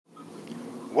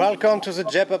Welcome to the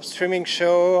J-Pop streaming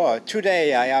show.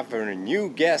 Today I have a new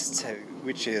guest,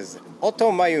 which is Oto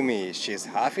Mayumi. She's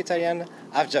half Italian,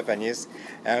 half Japanese.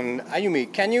 And Ayumi,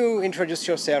 can you introduce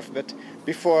yourself? But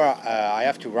before I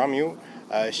have to ram you,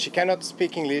 she cannot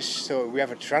speak English, so we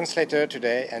have a translator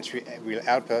today, and she will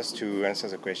help us to answer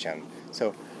the question.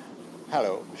 So,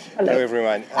 hello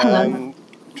everyone. Hello.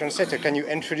 Translator, can you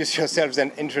introduce yourselves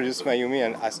and introduce Mayumi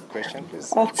and ask a question,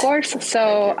 please? Of course.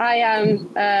 So I am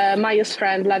Mayu's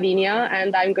friend Lavinia,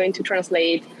 and I'm going to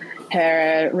translate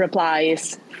her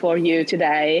replies for you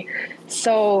today.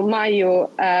 So Mayu,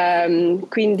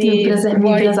 quindi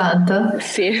mi presento?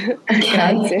 Sì, okay.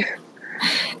 Grazie.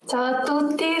 Ciao a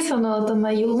tutti, sono Oto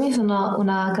Mayumi, sono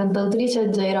una cantautrice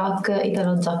J-rock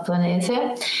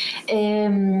italo-giapponese e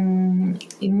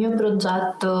il mio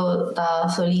progetto da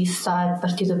solista è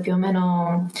partito più o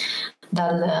meno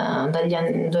dagli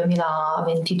anni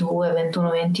 2022,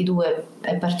 21-22,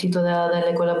 è partito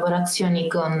dalle collaborazioni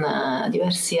con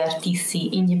diversi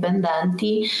artisti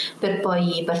indipendenti per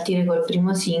poi partire col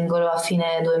primo singolo a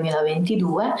fine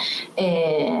 2022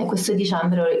 e questo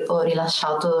dicembre ho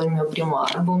rilasciato il mio primo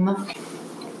album.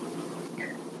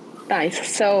 Nice.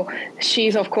 So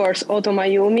she's, of course, Oto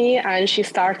Mayumi, and she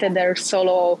started their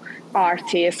solo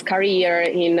artist career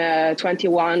in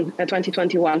 2021,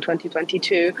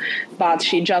 2022, but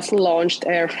she just launched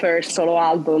her first solo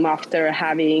album after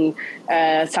having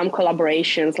some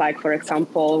collaborations, like, for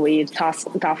example, with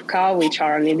Tafka, which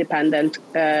are an independent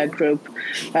group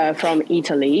from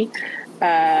Italy.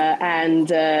 And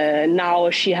now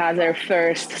she has her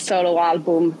first solo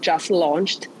album just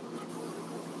launched.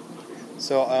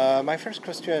 So my first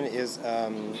question is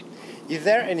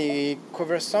there any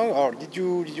cover song, or did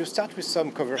you start with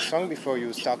some cover song before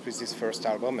you start with this first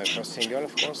album, a first single,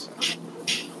 of course?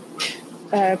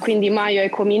 Quindi Maio hai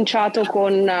cominciato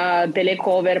con delle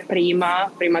cover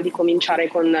prima di cominciare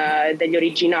con degli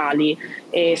originali,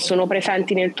 e sono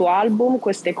presenti nel tuo album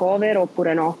queste cover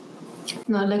oppure no?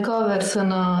 No, le cover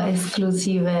sono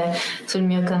esclusive sul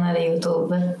mio canale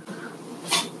YouTube.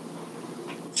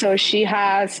 So she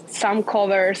has some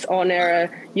covers on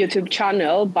her YouTube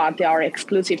channel, but they are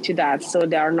exclusive to that, so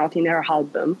they are not in her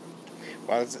album.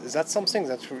 Well, that's something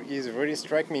that is really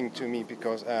striking to me,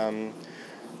 because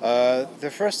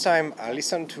the first time I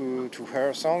listened to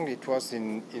her song, it was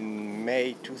in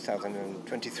May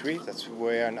 2023. That's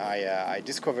when I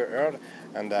discovered her,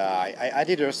 and I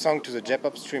added her song to the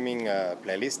J-Pop streaming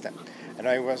playlist. And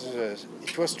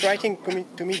it was striking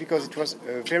to me because it was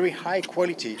very high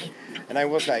quality, and I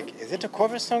was like, is it a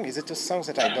cover song? Is it a song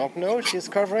that I don't know she's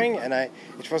covering? And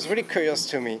it was really curious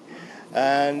to me.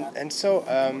 And so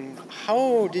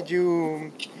how did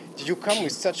you come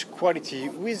with such quality?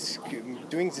 Who is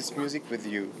doing this music with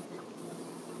you?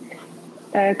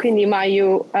 Quindi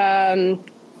Mayu,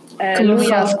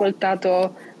 lui ha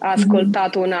ascoltato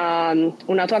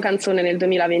una tua canzone nel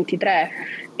 2023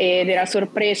 ed era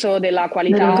sorpreso della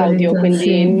qualità audio,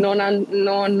 quindi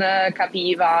non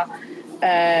capiva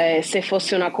se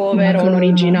fosse una cover o un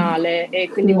originale, e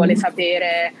quindi vuole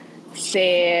sapere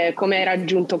come hai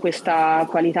raggiunto questa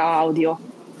qualità audio.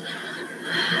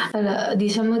 Allora,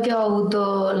 diciamo che ho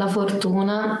avuto la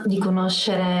fortuna di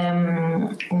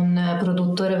conoscere un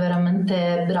produttore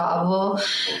veramente bravo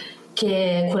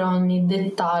che cura ogni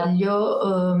dettaglio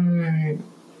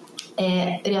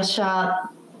e riesce a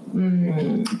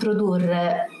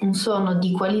produrre un suono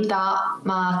di qualità,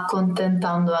 ma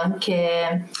accontentando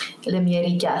anche le mie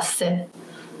richieste.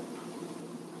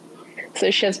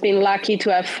 So she has been lucky to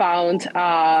have found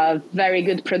a very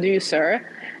good producer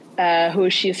who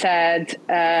she said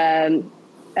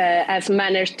has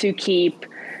managed to keep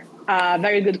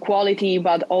very good quality,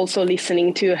 but also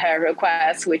listening to her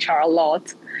requests, which are a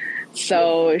lot.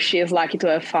 So she is lucky to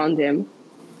have found him.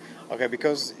 Okay,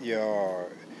 because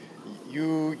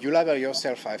you label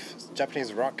yourself as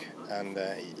Japanese rock, and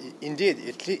indeed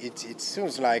it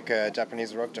sounds like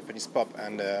Japanese rock, Japanese pop.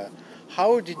 And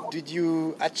how did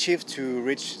you achieve to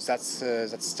reach that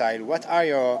style? What are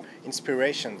your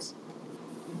inspirations?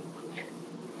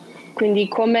 Quindi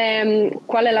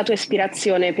qual è la tua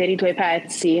ispirazione per i tuoi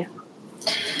pezzi?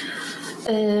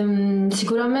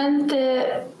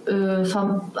 Sicuramente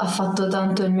ha fatto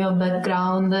tanto il mio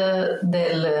background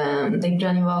dei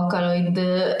brani Vocaloid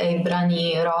e i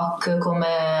brani rock come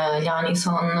gli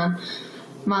Anison,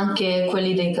 ma anche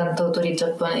quelli dei cantautori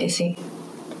giapponesi.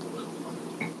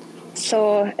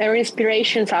 So her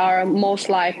inspirations are most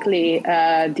likely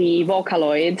the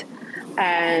Vocaloid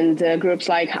and groups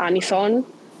like Anison,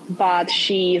 but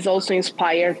she is also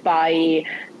inspired by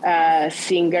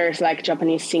singers, like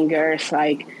Japanese singers,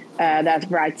 like that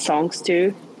write songs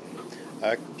too.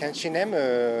 Can she name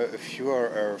a few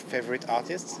of her favorite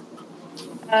artists?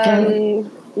 I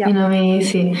nomi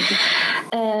sì.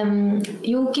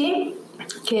 Yuki,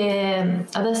 che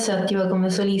adesso è attiva come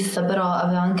solista, però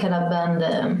aveva anche la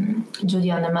band Judy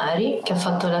and Mary, che ha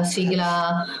fatto la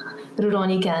sigla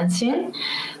Rurouni Kenshin.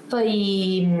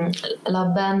 Poi la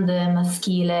band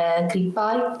maschile Creep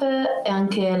Pipe e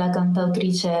anche la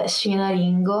cantautrice Shina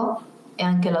Ringo e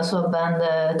anche la sua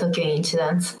band Tokyo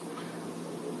Incidents.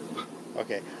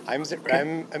 Okay, I'm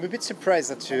a bit surprised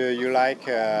that you like.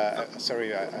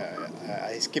 Sorry,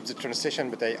 I skipped the translation,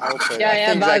 but I hope I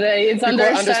think but it's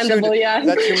understandable. Yeah,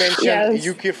 that you mentioned yes.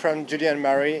 Yuki from Judy and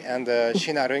Mary and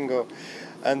Shina Ringo,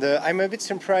 and I'm a bit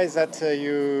surprised that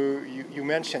you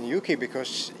mentioned Yuki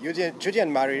because Judy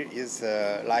and Mary is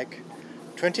like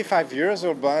 25 years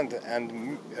old band,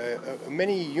 and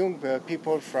many young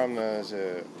people from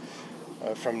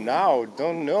now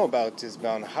don't know about this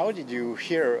band. How did you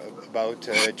hear about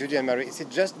Judy and Mary? Is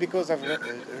it just because of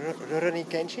Rurouni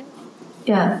Kenshin?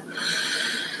 Yeah.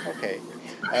 Okay.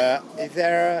 Is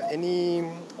there any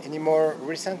more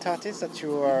recent artists that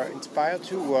you are inspired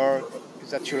to or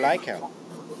that you like?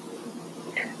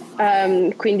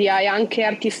 Quindi hai anche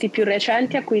artisti più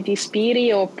recenti a cui ti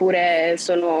ispiri oppure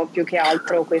sono più che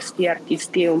altro questi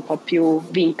artisti un po' più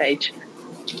vintage?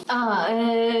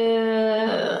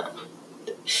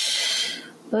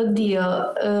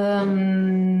 Oddio,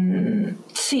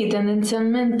 sì,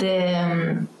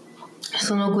 tendenzialmente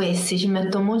sono questi, ci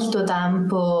metto molto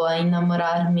tempo a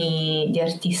innamorarmi di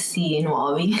artisti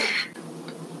nuovi.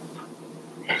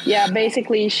 Yeah,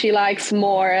 basically she likes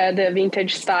more the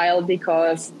vintage style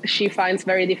because she finds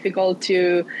very difficult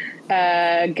to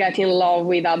get in love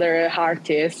with other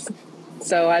artists.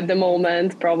 So at the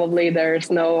moment, probably there's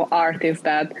no artist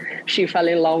that she fell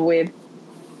in love with.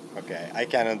 Okay, I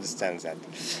can understand that.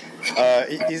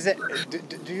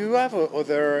 Do you have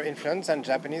other influence than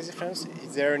Japanese influence?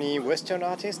 Is there any Western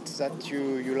artists that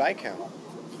you like?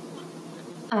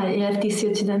 Gli artisti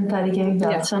occidentali che mi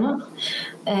piacciono?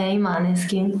 I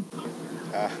Maneskin.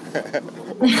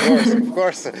 Of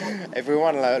course,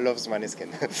 everyone loves Maneskin.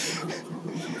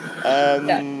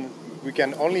 We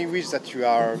can only wish that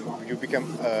you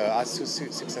become as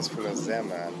successful as them,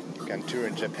 and you can tour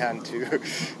in Japan too.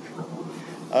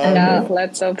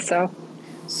 Let's hope so.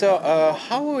 So,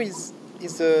 how is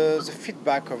the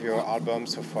feedback of your album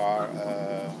so far?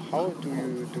 How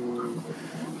do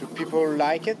people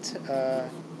like it?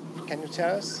 Can you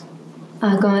tell us?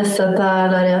 Com'è stata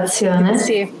la reazione?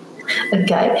 Sì.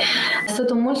 Ok, è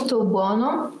stato molto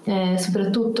buono,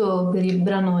 soprattutto per il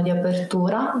brano di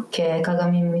apertura che è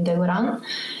Kagami Mitegoran.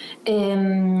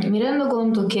 Mi rendo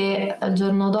conto che al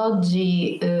giorno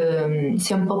d'oggi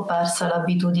si è un po' persa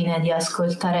l'abitudine di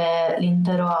ascoltare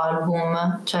l'intero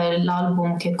album, cioè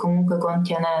l'album che comunque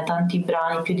contiene tanti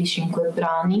brani, più di 5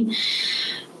 brani,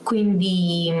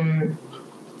 quindi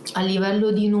a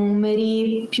livello di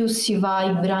numeri più si va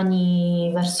ai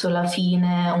brani verso la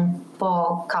fine un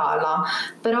po' cala,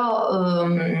 però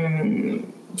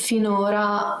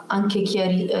finora anche chi ha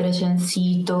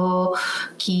recensito,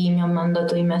 chi mi ha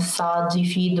mandato i messaggi,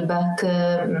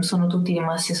 feedback, sono tutti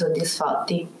rimasti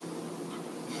soddisfatti.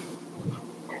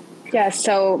 Yeah,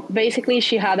 so basically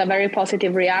she had a very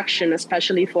positive reaction,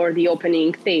 especially for the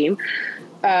opening theme,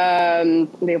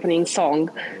 the opening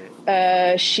song.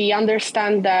 She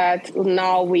understands that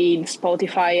now with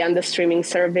Spotify and the streaming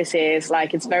services,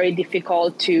 like it's very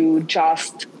difficult to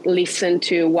just listen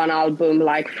to one album,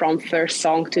 like from first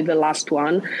song to the last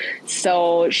one.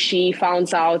 So she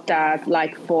found out that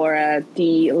like for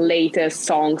the latest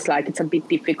songs, like it's a bit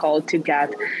difficult to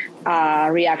get a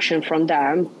reaction from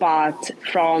them, but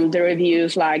from the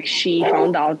reviews, like she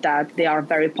found out that they are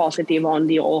very positive on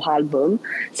the whole album.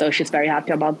 So she's very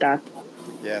happy about that.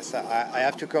 Yes, I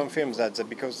have to confirm that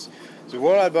because the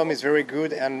whole album is very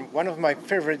good, and one of my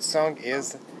favorite songs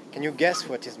is. Can you guess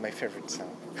what is my favorite song?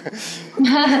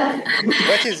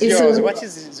 What is yours? What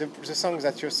is the song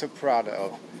that you're so proud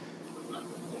of?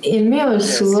 Il mio o il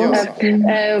suo?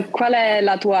 Qual è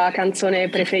la tua canzone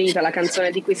preferita, la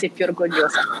canzone di cui sei più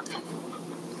orgogliosa?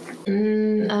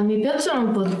 Mi piacciono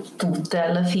un po' tutte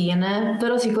alla fine,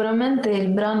 però sicuramente il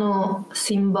brano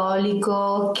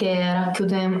simbolico che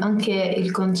racchiude anche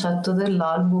il concetto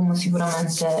dell'album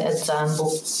sicuramente è Zembu.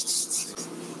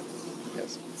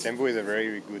 Yes, Zembu is a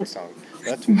very good song.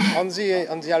 But on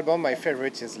the album, my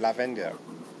favorite is Lavender.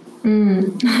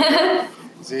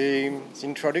 The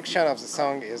introduction of the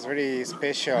song is really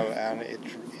special, and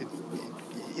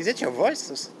is it your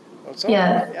voice also?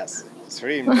 Yeah. Yes, it's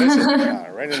really impressive.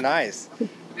 Really nice.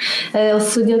 Ho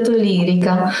studiato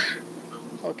lirica.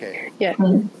 Okay. Yeah.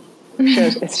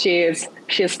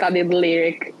 she studied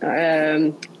lyric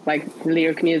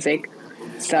music.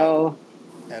 So.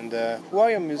 And who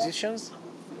are your musicians?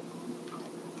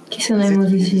 Chi sono i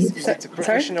musicisti? Is it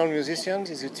professional musicians?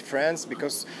 Is it friends?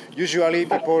 Because usually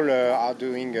people are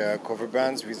doing cover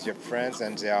bands with your friends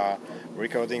and they are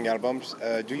recording albums.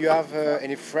 Do you have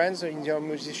any friends in your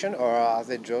musician, or are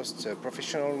they just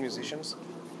professional musicians?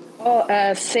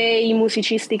 Se i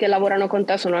musicisti che lavorano con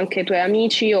te sono anche tuoi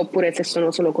amici oppure se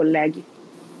sono solo colleghi?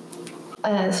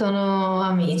 Sono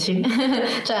amici,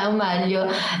 cioè o meglio,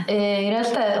 in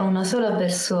realtà è una sola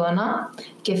persona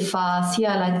che fa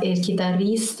sia il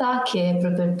chitarrista che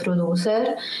proprio il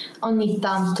producer. Ogni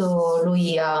tanto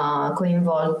lui ha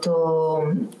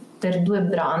coinvolto per due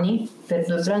brani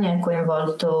ha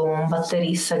coinvolto un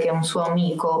batterista che è un suo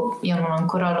amico, io non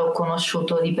ancora l'ho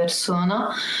conosciuto di persona,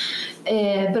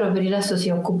 però per il resto si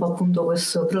occupa appunto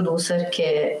questo producer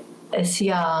che è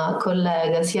sia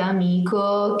collega sia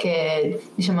amico, che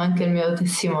diciamo anche il mio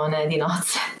testimone di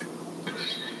nozze.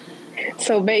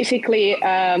 So basically,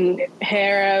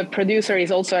 her producer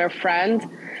is also her friend,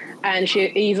 and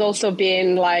he's also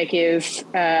been like his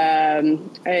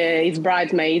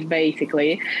bridesmaid,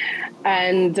 basically,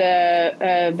 and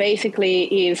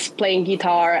basically is playing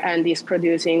guitar and is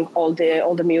producing all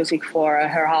the music for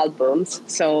her albums.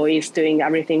 So he's doing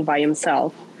everything by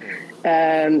himself.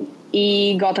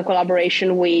 He got a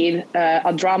collaboration with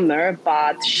a drummer,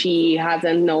 but she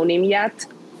hasn't known him yet.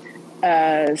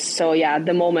 So yeah, at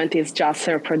the moment it's just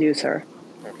her producer.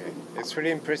 Okay, it's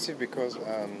really impressive because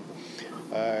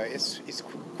it's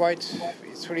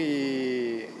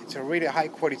a really high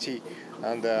quality,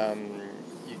 and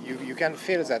you can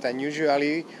feel that. And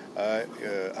usually,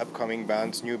 upcoming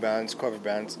bands, new bands, cover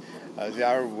bands, they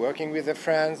are working with their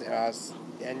friends,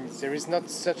 and there is not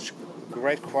such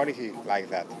great quality like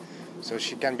that. So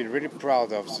she can be really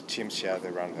proud of the team she had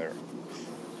around her.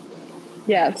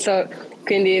 Yeah, so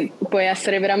quindi puoi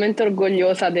essere veramente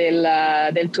orgogliosa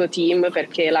del tuo team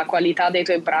perché la qualità dei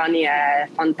tuoi brani è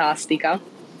fantastica.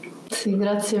 Sì,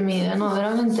 grazie mille. No,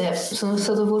 veramente sono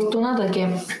stata fortunata che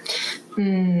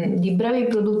di bravi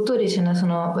produttori ce ne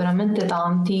sono veramente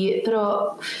tanti,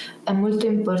 però è molto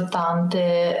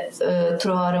importante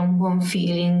trovare un buon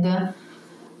feeling.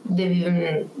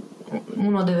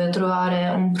 Uno deve trovare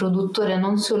un produttore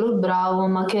non solo bravo,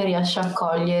 ma che riesce a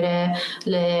cogliere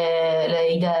le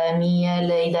idee mie,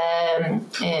 le idee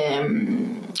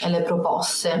e le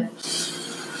proposte.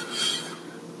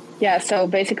 Yeah, so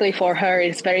basically for her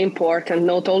it's very important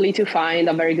not only to find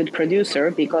a very good producer,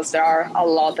 because there are a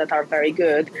lot that are very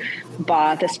good,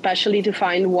 but especially to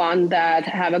find one that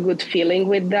have a good feeling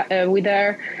with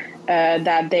her,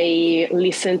 that they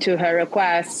listen to her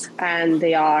requests and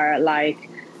they are like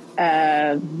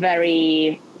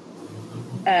very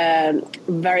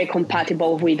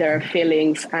compatible with their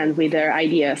feelings and with their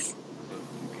ideas.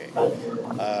 Okay.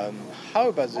 How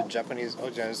about the Japanese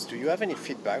audience? Do you have any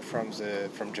feedback from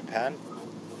Japan?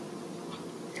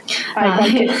 Hai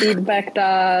qualche feedback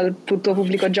dal tuo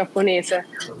pubblico giapponese?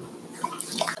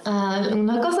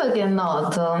 Una cosa che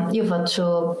noto, io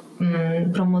faccio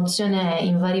promozione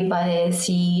in vari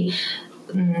paesi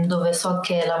dove so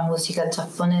che la musica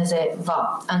giapponese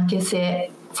va, anche se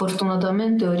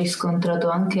fortunatamente ho riscontrato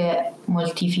anche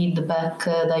molti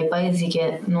feedback dai paesi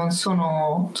che non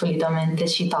sono solitamente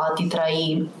citati tra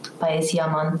i paesi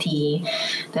amanti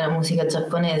della musica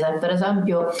giapponese. Per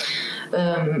esempio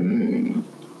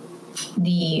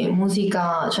di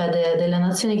musica, cioè delle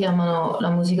nazioni che amano la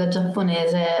musica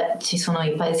giapponese ci sono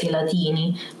i paesi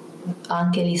latini,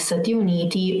 anche gli Stati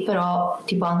Uniti, però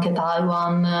tipo anche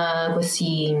Taiwan,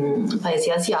 questi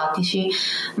paesi asiatici,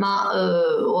 ma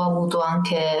ho avuto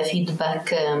anche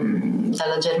feedback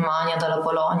dalla Germania, dalla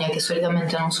Polonia, che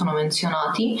solitamente non sono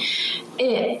menzionati,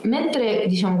 e mentre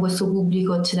diciamo questo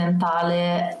pubblico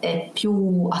occidentale è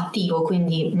più attivo,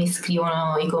 quindi mi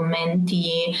scrivono i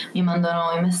commenti, mi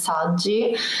mandano i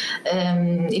messaggi,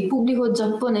 il pubblico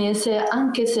giapponese,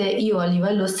 anche se io a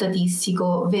livello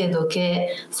statistico vedo che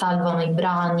salvano i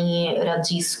brani,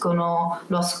 reagiscono,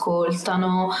 lo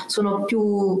ascoltano, sono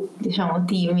più diciamo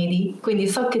timidi, quindi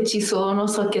so che ci sono,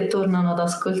 so che tornano ad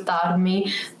ascoltarmi,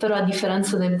 però a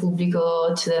differenza del pubblico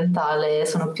occidentale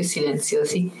sono più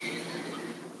silenziosi.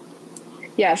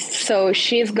 Yes, so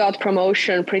she's got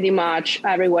promotion pretty much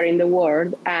everywhere in the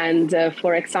world. And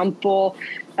for example,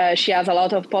 she has a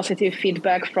lot of positive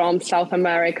feedback from South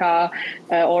America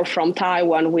or from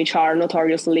Taiwan, which are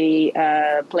notoriously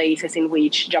places in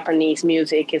which Japanese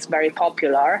music is very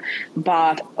popular,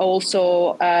 but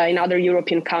also in other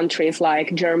European countries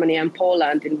like Germany and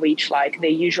Poland, in which like they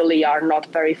usually are not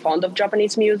very fond of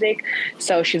Japanese music.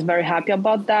 So she's very happy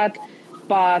about that.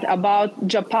 But about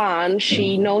Japan,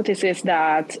 she notices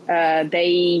that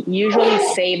they usually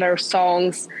savor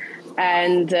songs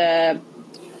and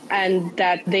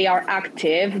that they are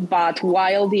active. But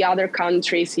while the other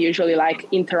countries usually like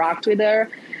interact with her,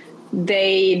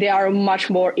 they are much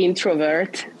more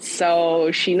introvert.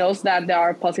 So she knows that there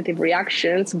are positive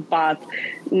reactions, but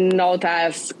not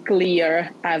as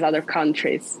clear as other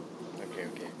countries. Okay,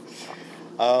 okay.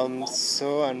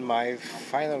 So, and my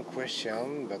final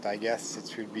question, but I guess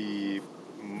it will be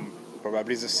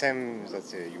probably the same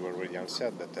that you already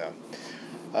answered, but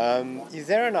is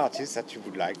there an artist that you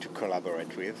would like to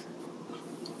collaborate with?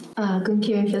 Con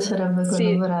chi mi piacerebbe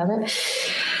Sì. collaborare?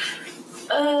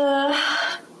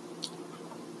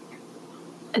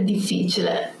 È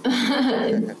difficile.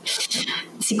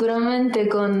 Sicuramente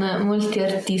con molti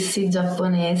artisti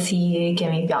giapponesi che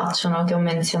mi piacciono, che ho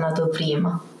menzionato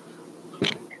prima.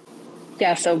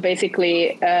 Yeah, so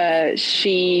basically,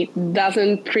 she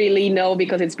doesn't really know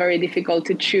because it's very difficult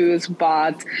to choose.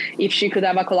 But if she could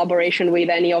have a collaboration with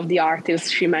any of the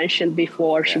artists she mentioned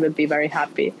before, she would be very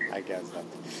happy. I guess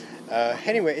that.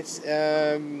 Anyway, it's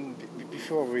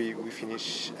before we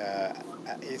finish.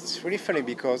 It's really funny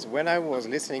because when I was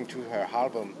listening to her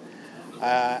album,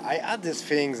 I had this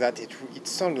feeling that it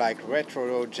sounded like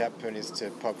retro Japanese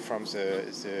pop from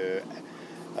the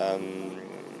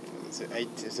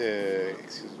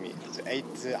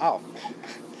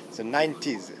the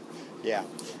 90s, yeah.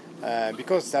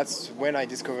 Because that's when I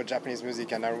discovered Japanese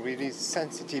music, and I'm really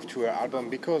sensitive to her album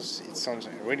because it sounds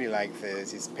really like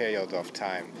this period of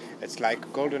time. It's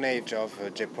like golden age of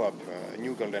J-pop, a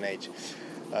new golden age.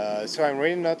 So I'm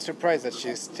really not surprised that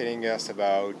she's telling us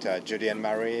about Judy and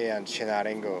Marie and Shina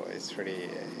Ringo. It's really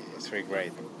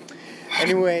great.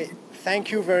 Anyway,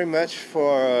 thank you very much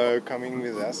for coming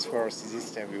with us for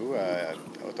this interview,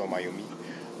 Oto Mayumi.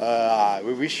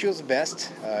 We wish you the best.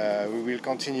 We will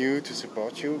continue to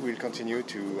support you. We'll continue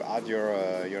to add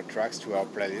your tracks to our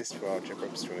playlist for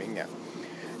J-pop streaming.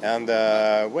 And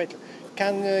wait,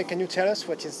 can you tell us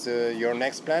what is your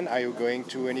next plan? Are you going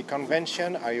to any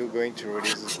convention? Are you going to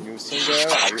release a new single?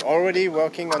 Are you already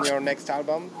working on your next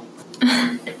album?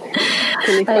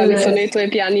 Quindi quali sono i tuoi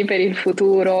piani per il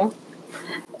futuro?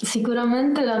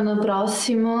 Sicuramente l'anno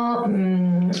prossimo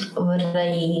mi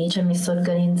sto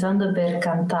organizzando per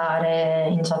cantare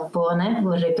in Giappone,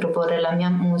 vorrei proporre la mia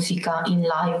musica in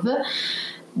live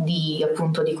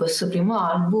appunto di questo primo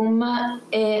album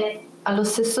e allo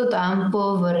stesso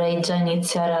tempo vorrei già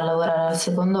iniziare a lavorare al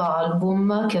secondo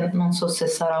album, che non so se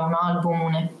sarà un album,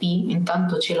 un EP,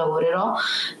 intanto ci lavorerò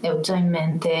e ho già in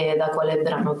mente da quale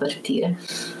brano partire.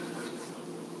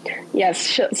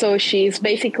 Yes, so she's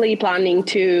basically planning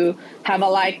to have a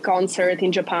live concert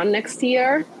in Japan next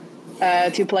year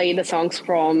to play the songs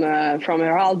from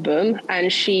her album,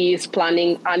 and she's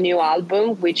planning a new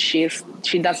album, which she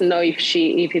doesn't know if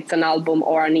it's an album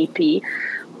or an EP,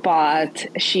 but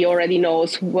she already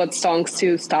knows what songs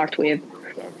to start with.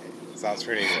 Okay, sounds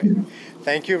really great.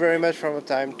 Thank you very much for the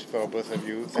time for both of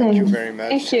you. Thank you very much.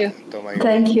 Thank you.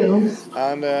 Thank you.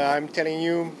 And I'm telling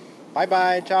you, bye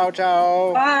bye, ciao,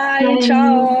 ciao. Bye,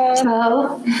 ciao.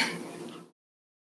 Ciao.